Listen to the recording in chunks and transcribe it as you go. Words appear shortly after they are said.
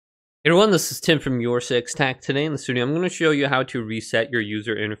Hey everyone, this is Tim from YourSixTech. Today in the studio, I'm going to show you how to reset your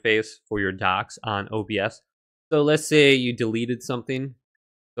user interface for your docs on OBS. So let's say you deleted something.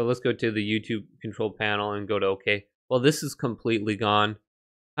 So let's go to the YouTube control panel and go to OK. Well, this is completely gone.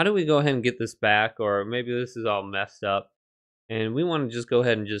 How do we go ahead and get this back? Or maybe this is all messed up. And we want to just go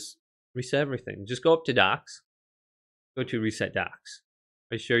ahead and just reset everything. Just go up to Docs. Go to Reset Docs.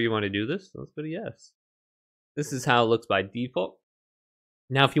 Are you sure you want to do this? Let's go to Yes. This is how it looks by default.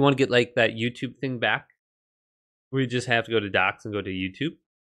 Now, if you want to get like that YouTube thing back, we just have to go to Docs and go to YouTube.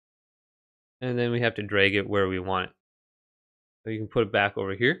 And then we have to drag it where we want it. So you can put it back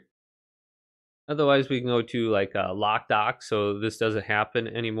over here. Otherwise, we can go to like lock docs so this doesn't happen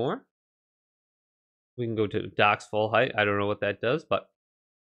anymore. We can go to docs full height. I don't know what that does, but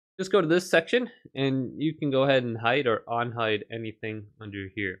just go to this section and you can go ahead and hide or unhide anything under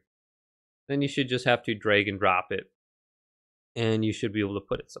here. Then you should just have to drag and drop it. And you should be able to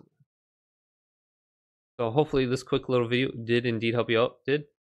put it somewhere. So hopefully this quick little video did indeed help you out. Leave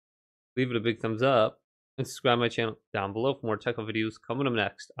it a big thumbs up and subscribe to my channel down below for more technical videos coming up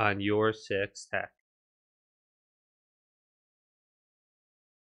next on YourSixTech.